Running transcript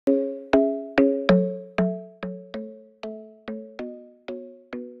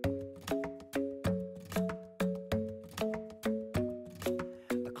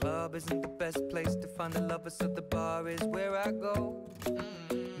isn't the best place to find a lover, so the bar is where I go.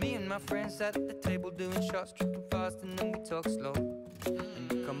 Me and my friends at the table doing shots, tripping fast, and then we talk slow.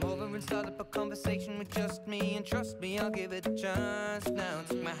 And you come over and start up a conversation with just me, and trust me, I'll give it a chance. Now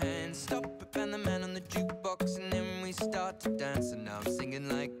take my hand, stop it, and the man on the jukebox, and then we start to dance. And now I'm singing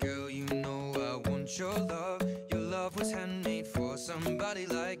like, girl, you know I want your love. Your love was handmade for somebody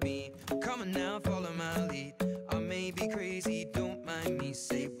like me. Come on now, follow my lead. I may be crazy, don't mind me.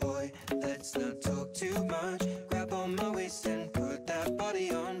 Say, boy, let's not talk too much. Grab on my waist and put that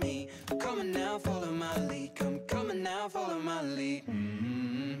body on me. Come on now, follow my lead. Come on now, follow my lead.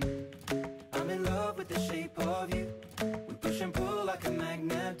 I'm in love with the shape of you. We push and pull like a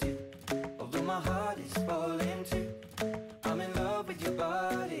magnet do. Although my heart is falling too. I'm in love with your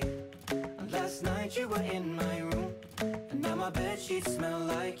body. And last night you were in my room, and now my bedsheets smell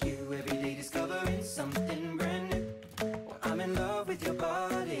like you. Every day discovering something brand new. Well, I'm in love with your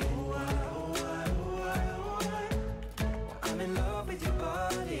body. I'm in love with your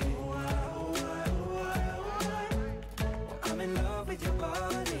body. I'm in love with your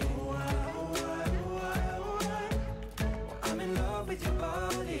body. I'm in love with your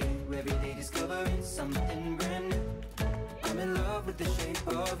body. Every day discovering something brand new. I'm in love with the shape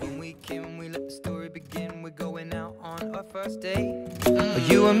of you. When we came, we let the story begin. We're going out on our first date.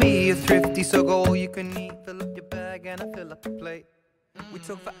 You and me are thrifty, so go all you can eat. Fill up your bag and I fill up the plate. We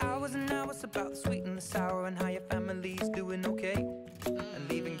talk for hours and hours about the sweet and the sour, and how your family's doing okay. And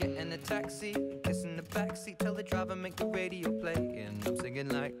leaving, getting a taxi, kissing the backseat, tell the driver make the radio play. And I'm singing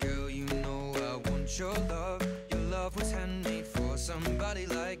like, girl, you know I want your love. Your love was handmade for somebody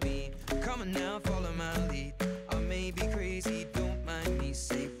like me. Come on now, follow my lead. I may be crazy, don't mind me.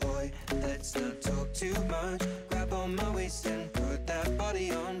 Say, boy, let's not talk too much. Grab on my waist and put that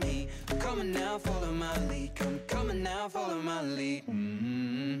body on me. Come on now, follow my lead. Come on now, follow my lead.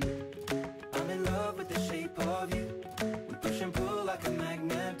 I'm in love with the shape of you. We push and pull like a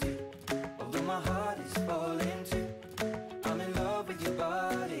magnet do. Although my heart is falling too. I'm in love with your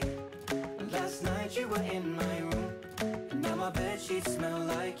body. And last night you were in my room, and now my bedsheets smell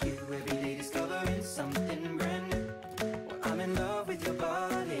like you. Every day discovering something brand new. Well, I'm in love with your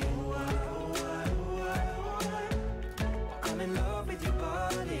body. I'm in love with your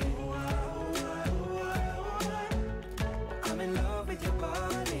body. I'm in love with your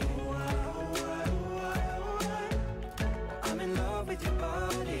body. I'm in love with your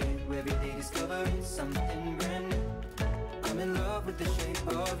body. Every day discovering something brand new. I'm in love with the shape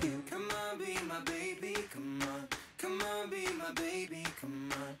of you. Come on, be my baby, come on. Come on, be my baby, come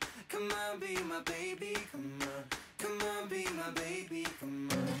on. Come on, be my baby, come on. Come on, be my baby, come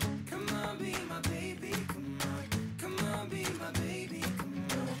on. Come on, be my baby, come on. Come on, be my baby, come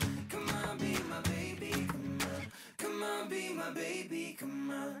on. Come on, be my baby, come on. Come on, be my baby,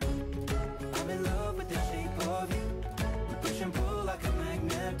 come on. I'm in love with the shape of you. We push and pull like a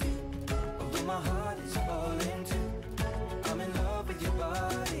magnet do. Although my heart is falling too. I'm in love with your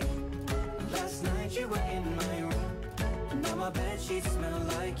body. Last night you were in my room, and now my bedsheets smell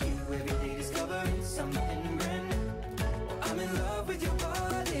like you. Every day discovering something brand new. I'm in love with your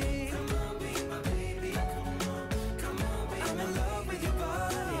body. Come on, be my baby, come on. Come on, be I'm in love with your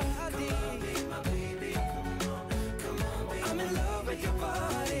body. Come on, be my baby, come on. Come on, be I'm in love with your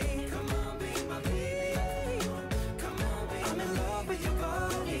body. Come on, be my baby, come on. Come on, be I'm in love with your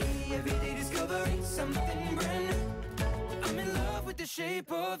body. Every day discovering something brand new. I'm in love with the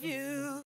shape of you.